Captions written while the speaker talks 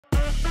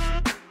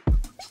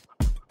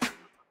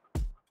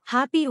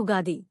Happy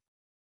Ugadi.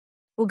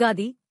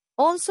 Ugadi,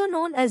 also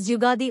known as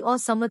Yugadi or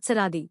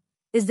Samvatsaradi,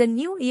 is the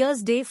New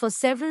Year's Day for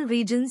several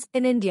regions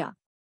in India.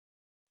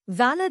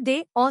 Valor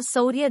Day or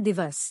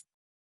Shauryadiwas.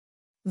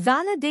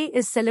 Valor Day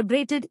is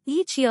celebrated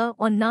each year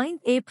on 9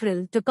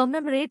 April to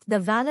commemorate the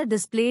valor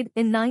displayed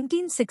in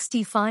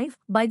 1965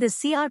 by the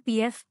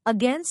CRPF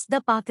against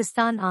the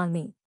Pakistan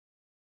Army.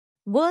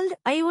 World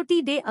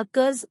IoT Day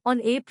occurs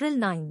on April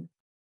 9.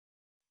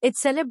 It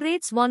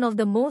celebrates one of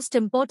the most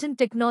important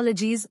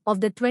technologies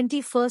of the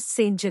 21st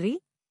century,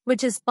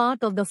 which is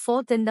part of the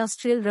fourth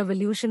industrial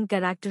revolution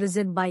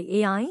characterized by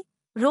AI,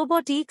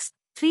 robotics,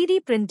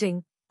 3D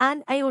printing,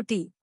 and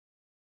IoT.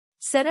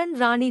 Saran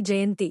Rani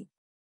Jayanti.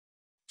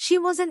 She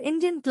was an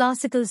Indian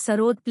classical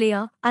sarod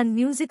player and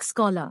music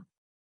scholar.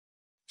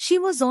 She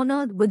was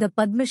honored with the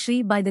Padma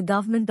Shri by the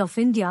Government of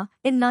India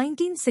in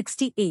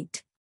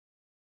 1968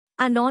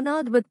 and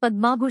honored with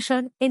Padma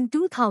Bhushan in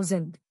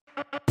 2000.